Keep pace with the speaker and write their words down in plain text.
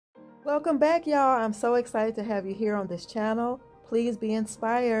Welcome back, y'all. I'm so excited to have you here on this channel. Please be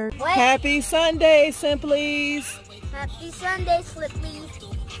inspired. Wait. Happy Sunday, Simplies. Happy Sunday,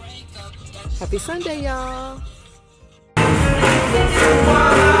 Slippies. Happy Sunday, y'all.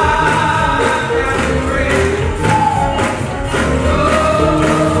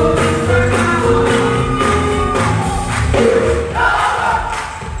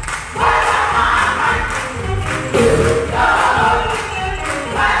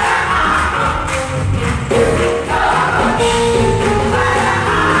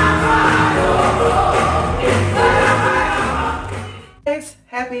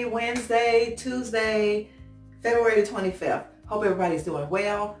 Happy Wednesday, Tuesday, February the 25th. Hope everybody's doing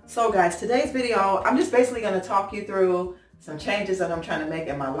well. So guys, today's video, I'm just basically going to talk you through some changes that I'm trying to make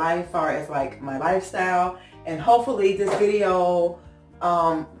in my life, as far as like my lifestyle, and hopefully this video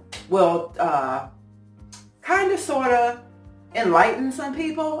will kind of sort of enlighten some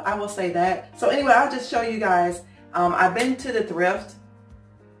people. I will say that. So anyway, I'll just show you guys. I've been to the thrift,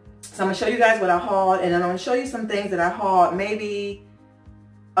 so I'm going to show you guys what I hauled, and then I'm going to show you some things that I hauled maybe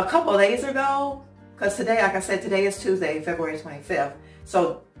a couple of days ago, because today, like I said, today is Tuesday, February 25th.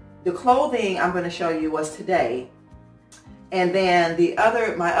 So the clothing I'm going to show you was today, and then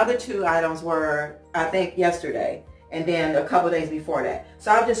my other two items were, I think, yesterday, and then a couple of days before that.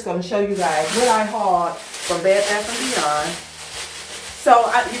 So I'm just going to show you guys what I hauled from Bed Bath & Beyond. So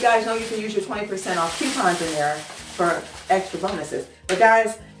you guys know you can use your 20% off coupons in there for extra bonuses. But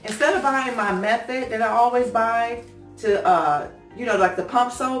guys, instead of buying my Method that I always buy to you know, like the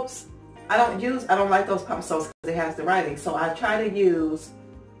pump soaps, I don't like those pump soaps because it has the writing. So I try to use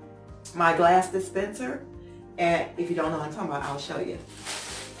my glass dispenser. And if you don't know what I'm talking about, I'll show you.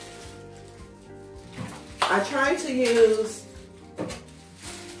 I try to use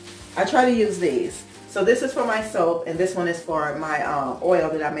these. So this is for my soap, and this one is for my oil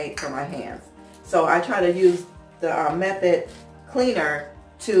that I make for my hands. So I try to use the Method cleaner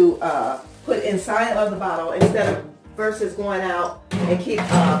to put inside of the bottle instead of versus going out and keep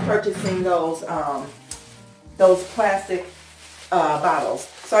purchasing those plastic bottles.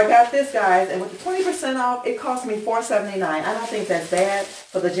 So I got this, guys, and with the 20% off, it cost me $4.79. I don't think that's bad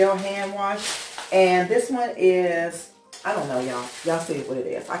for the gel hand wash. And this one is, I don't know, y'all. Y'all see what it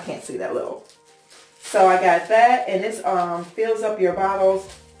is. I can't see that little. So I got that, and this fills up your bottles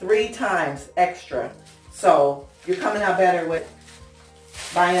 3 times extra. So you're coming out better with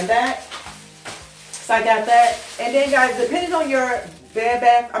buying that. So I got that. And then guys, depending on your your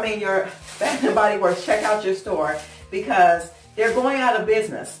Bath & Body Works, check out your store, because they're going out of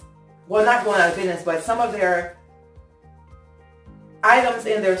business. Well, not going out of business, but some of their items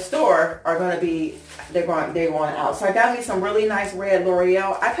in their store are going to be, they're going out. So I got me some really nice red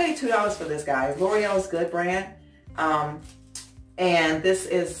L'Oreal. I paid $2 for this, guys. L'Oreal is a good brand. And this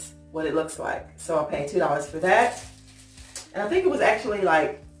is what it looks like. So I paid $2 for that. And I think it was actually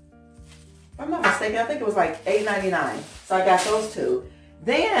like, if I'm not mistaken, I think it was like $8.99. So I got those two.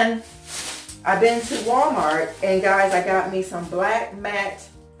 Then I've been to Walmart, and guys, I got me some black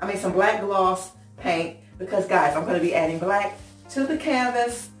gloss paint, because guys, I'm going to be adding black to the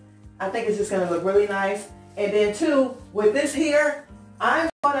canvas. I think it's just going to look really nice. And then too, with this here, I'm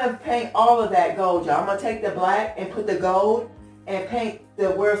going to paint all of that gold, y'all. I'm going to take the black and put the gold and paint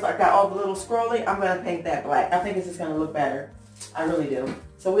the where I got all the little scrolling. I'm going to paint that black. I think it's just going to look better. I really do.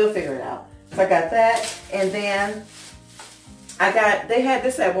 So we'll figure it out. So I got that, and then they had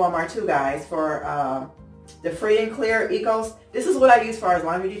this at Walmart too, guys, for the Free and Clear Ecos. This is what I use for as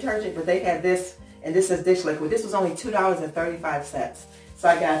laundry detergent, but they had this, and this is dish liquid. This was only $2.35. So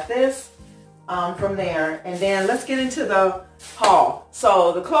I got this from there, and then let's get into the haul.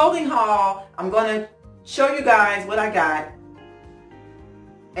 So the clothing haul, I'm going to show you guys what I got,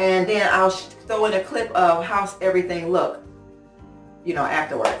 and then I'll throw in a clip of how everything looked, you know,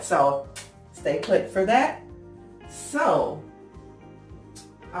 afterwards. So stay put for that. So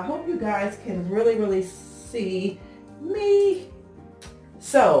I hope you guys can really see me.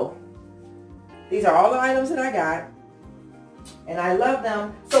 So these are all the items that I got, and I love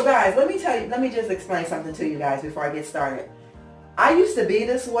them. So guys, let me just explain something to you guys before I get started. I used to be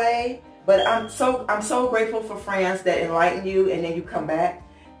this way, but I'm so grateful for friends that enlighten you and then you come back.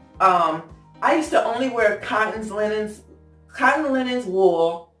 I used to only wear cotton, linens,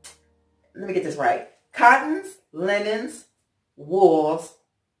 wool. Let me get this right. Cottons, linens, wools,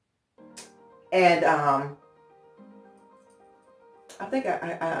 and I think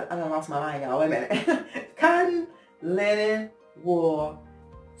I lost my mind, y'all. Wait a minute. Cotton, linen, wool,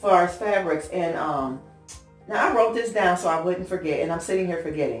 for our fabrics. And now I wrote this down so I wouldn't forget, and I'm sitting here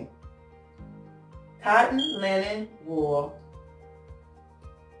forgetting. Cotton, linen, wool,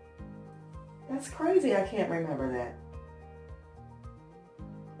 That's crazy. I can't remember that.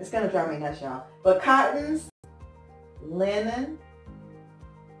 It's going to drive me nuts, y'all. But cottons, linen,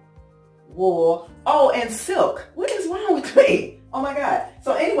 wool, oh, and silk. What is wrong with me? Oh my God.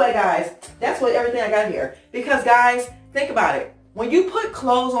 So anyway, guys, that's what everything I got here. Because guys, think about it. When you put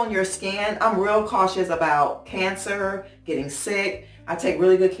clothes on your skin, I'm real cautious about cancer, getting sick. I take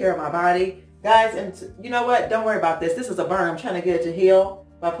really good care of my body. Guys, and you know what? Don't worry about this. This is a burn. I'm trying to get it to heal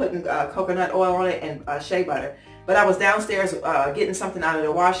by putting coconut oil on it and shea butter. But I was downstairs getting something out of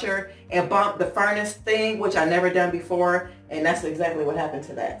the washer and bumped the furnace thing, which I never done before. And that's exactly what happened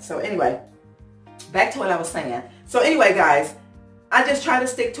to that. So anyway, back to what I was saying. So anyway, guys, I just try to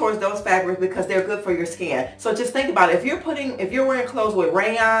stick towards those fabrics because they're good for your skin. So just think about it. If you're wearing clothes with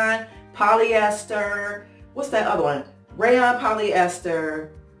rayon, polyester, what's that other one? Rayon, polyester,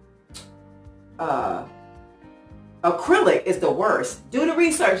 acrylic is the worst. Do the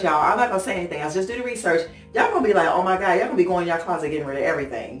research, y'all. I'm not going to say anything else. Just do the research. Y'all going to be like, oh my God, y'all going to be going in your closet getting rid of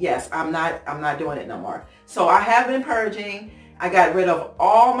everything. Yes, I'm not doing it no more. So I have been purging. I got rid of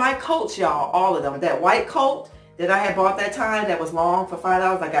all my coats, y'all, all of them. That white coat that I had bought that time that was long for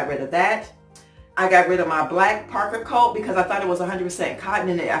 $5, I got rid of that. I got rid of my black Parker coat because I thought it was 100% cotton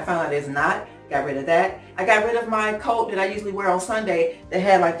and I found out it's not. Got rid of that. I got rid of my coat that I usually wear on Sunday that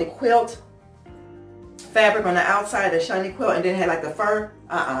had like the quilt fabric on the outside, the shiny quilt, and then had like the fur.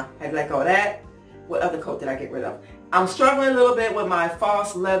 Had to let go of that. What other coat did I get rid of? I'm struggling a little bit with my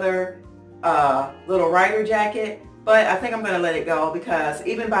false leather little rider jacket, but I think I'm going to let it go because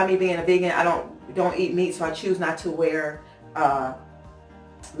even by me being a vegan, I don't eat meat, so I choose not to wear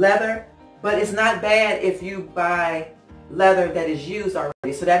leather. But it's not bad if you buy leather that is used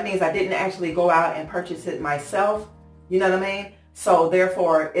already. So that means I didn't actually go out and purchase it myself. You know what I mean? So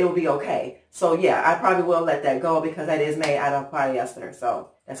therefore, it'll be okay. So yeah, I probably will let that go because that is made out of polyester.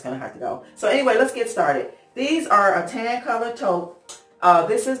 So that's going to have to go. So anyway, let's get started. These are a tan color taupe.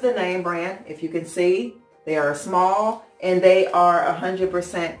 This is the name brand. If you can see, they are small and they are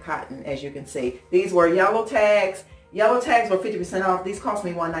 100% cotton, as you can see. These were yellow tags. Yellow tags were 50% off. These cost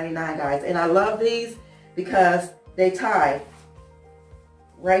me $1.99, guys. And I love these because they tie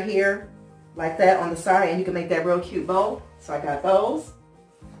right here like that on the side, and you can make that real cute bow. So I got those.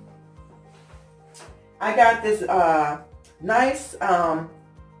 I got this nice,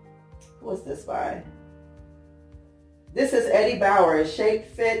 what's this by? This is Eddie Bauer, Shape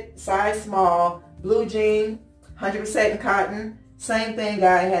Fit, size small, blue jean, 100% cotton. Same thing,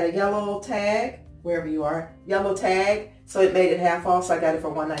 guy, had a yellow tag, wherever you are, yellow tag. So it made it half off, so I got it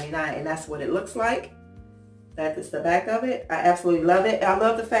for $1.99, and that's what it looks like. That is the back of it. I absolutely love it. I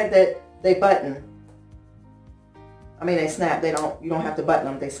love the fact that they button. I mean, they snap. You don't have to button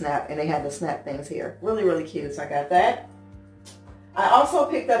them. They snap, and they have the snap things here. Really, really cute. So I got that. I also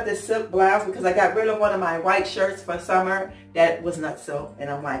picked up this silk blouse because I got rid of one of my white shirts for summer that was not silk, and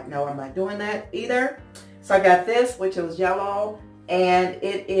I'm like, no, I'm not doing that either. So I got this, which was yellow, and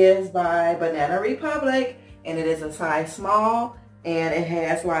it is by Banana Republic, and it is a size small, and it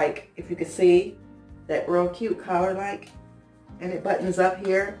has, like, if you can see, that real cute collar, like, and it buttons up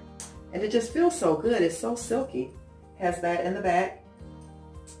here, and it just feels so good. It's so silky. Has that in the back.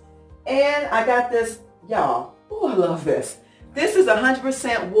 And I got this, y'all. Oh, I love this. This is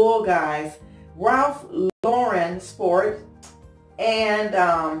 100% wool, guys. Ralph Lauren Sport.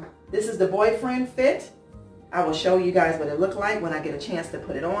 And this is the boyfriend fit. I will show you guys what it looked like when I get a chance to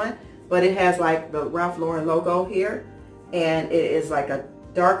put it on. But it has like the Ralph Lauren logo here. And it is like a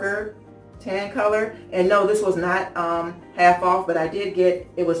darker tan color. And no, this was not half off, but I did get,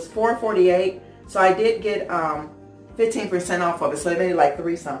 it was $4.48. So I did get 15% off of it, so it made it like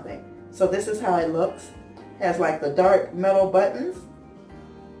 $3 something. So this is how it looks. It has like the dark metal buttons,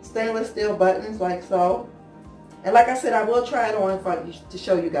 stainless steel buttons like so. And like I said, I will try it on to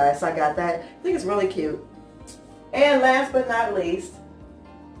show you guys. So I got that. I think it's really cute. And last but not least,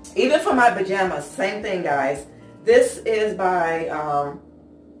 even for my pajamas, same thing, guys. This is by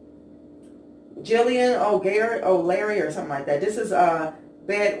Jillian O'Leary or something like that. This is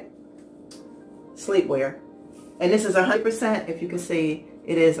bed sleepwear. And this is 100%, if you can see,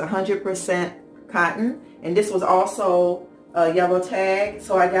 it is 100% cotton. And this was also a yellow tag,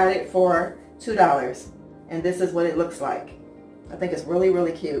 so I got it for $2. And this is what it looks like. I think it's really,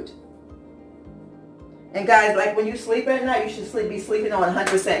 really cute. And guys, like when you sleep at night, you should be sleeping on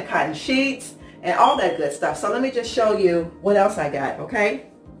 100% cotton sheets and all that good stuff. So let me just show you what else I got, okay?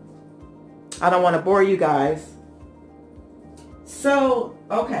 I don't want to bore you guys. So,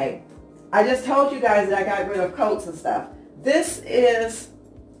 okay. I just told you guys that I got rid of coats and stuff. This is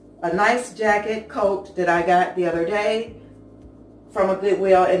a nice jacket coat that I got the other day from a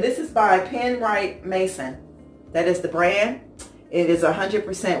Goodwill, and this is by Penrite Mason. That is the brand. It is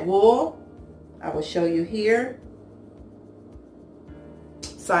 100% wool. I will show you here.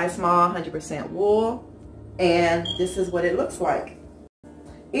 Size small, 100% wool. And this is what it looks like.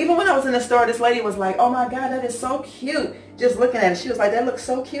 Even when I was in the store, this lady was like, oh my God, that is so cute. Just looking at it, she was like, that looks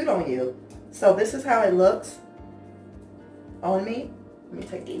so cute on you. So this is how it looks on me. Let me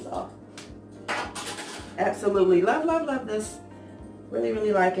take these off. Absolutely love, love, love this. Really,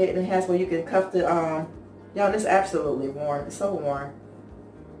 really like it. And it has where you can cuff the, y'all, this is absolutely warm. It's so warm.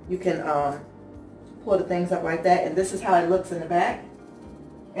 You can pull the things up like that. And this is how it looks in the back.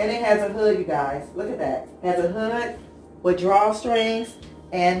 And it has a hood, you guys. Look at that. It has a hood with drawstrings.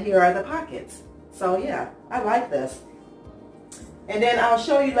 And here are the pockets. So yeah, I like this. And then I'll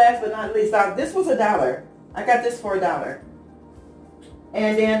show you last but not least, this was $1. I got this for $1.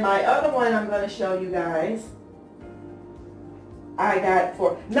 And then my other one I'm going to show you guys, I got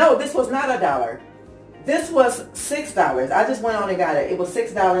for, no, this was not $1. This was $6. I just went on and got it. It was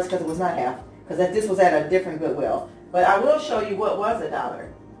 $6 because it was not half, because this was at a different Goodwill. But I will show you what was $1.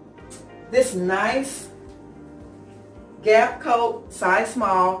 This nice Gap coat, size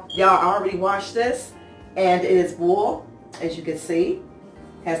small. Y'all, I already washed this, and it is wool, as you can see.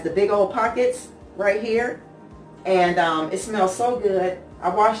 Has the big old pockets right here, and it smells so good. I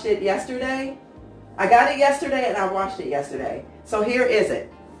washed it yesterday. I got it yesterday, and I washed it yesterday. So here is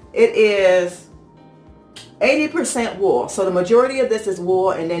it. It is 80% wool. So the majority of this is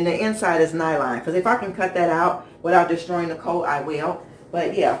wool, and then the inside is nylon. Because if I can cut that out without destroying the coat, I will.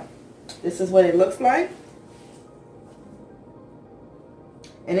 But yeah, this is what it looks like.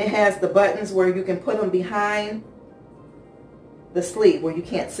 And it has the buttons where you can put them behind the sleeve where you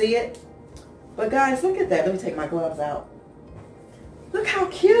can't see it. But guys, look at that. Let me take my gloves out. Look how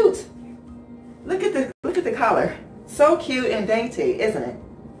cute. Look at the collar. So cute and dainty, isn't it?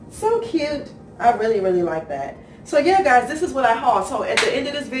 So cute. I really, really like that. So yeah, guys, this is what I hauled. So at the end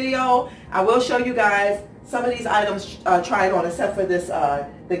of this video, I will show you guys some of these items tried on, except for this,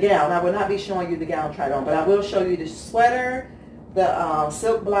 the gown. I will not be showing you the gown tried on, but I will show you the sweater, the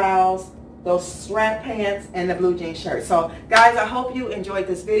silk blouse, those strap pants, and the blue jean shirt. So guys, I hope you enjoyed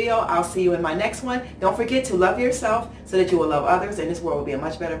this video. I'll see you in my next one. Don't forget to love yourself so that you will love others, and this world will be a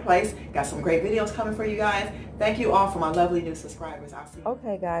much better place. Got some great videos coming for you guys. Thank you all for my lovely new subscribers. I'll see you.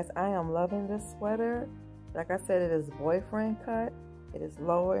 Okay guys, I am loving this sweater. Like I said, it is boyfriend cut. It is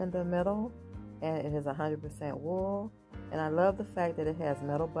lower in the middle, and it is 100% wool. And I love the fact that it has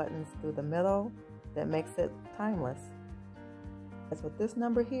metal buttons through the middle that makes it timeless. As with this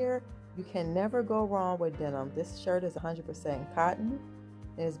number here, you can never go wrong with denim. This shirt is 100% cotton.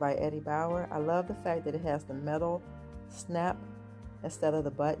 It is by Eddie Bauer. I love the fact that it has the metal snap instead of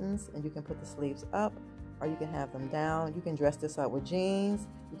the buttons, and you can put the sleeves up or you can have them down. You can dress this up with jeans.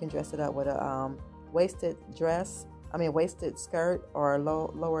 You can dress it up with a waisted skirt or a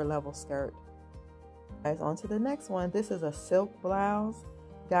lower level skirt. Guys, on to the next one. This is a silk blouse.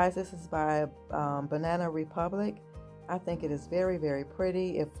 Guys, this is by Banana Republic. I think it is very, very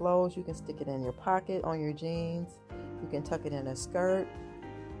pretty. It flows. You can stick it in your pocket on your jeans. You can tuck it in a skirt.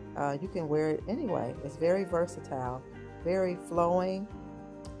 You can wear it anyway. It's very versatile, very flowing,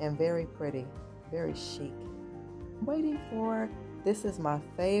 and very pretty, very chic. I'm waiting for, this is my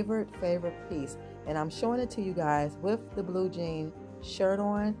favorite piece, and I'm showing it to you guys with the blue jean shirt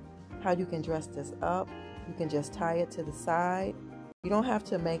on, how you can dress this up. You can just tie it to the side. You don't have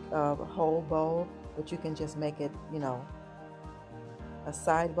to make a whole bow, but you can just make it, you know, a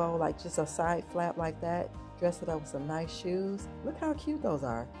side bow, like just a side flap like that. Dress it up with some nice shoes. Look how cute those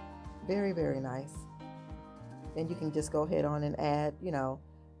are. Very, very nice. Then you can just go ahead on and add, you know,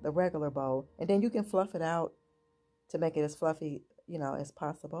 the regular bow. And then you can fluff it out to make it as fluffy, you know, as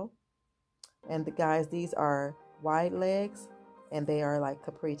possible. And the guys, these are wide legs, and they are like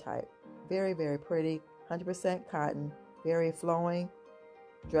capri type. Very, very pretty. 100% cotton. Very flowing.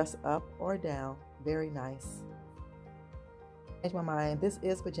 Dress up or down. Very nice. Change my mind. This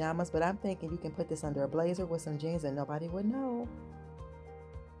is pajamas, but I'm thinking you can put this under a blazer with some jeans and nobody would know.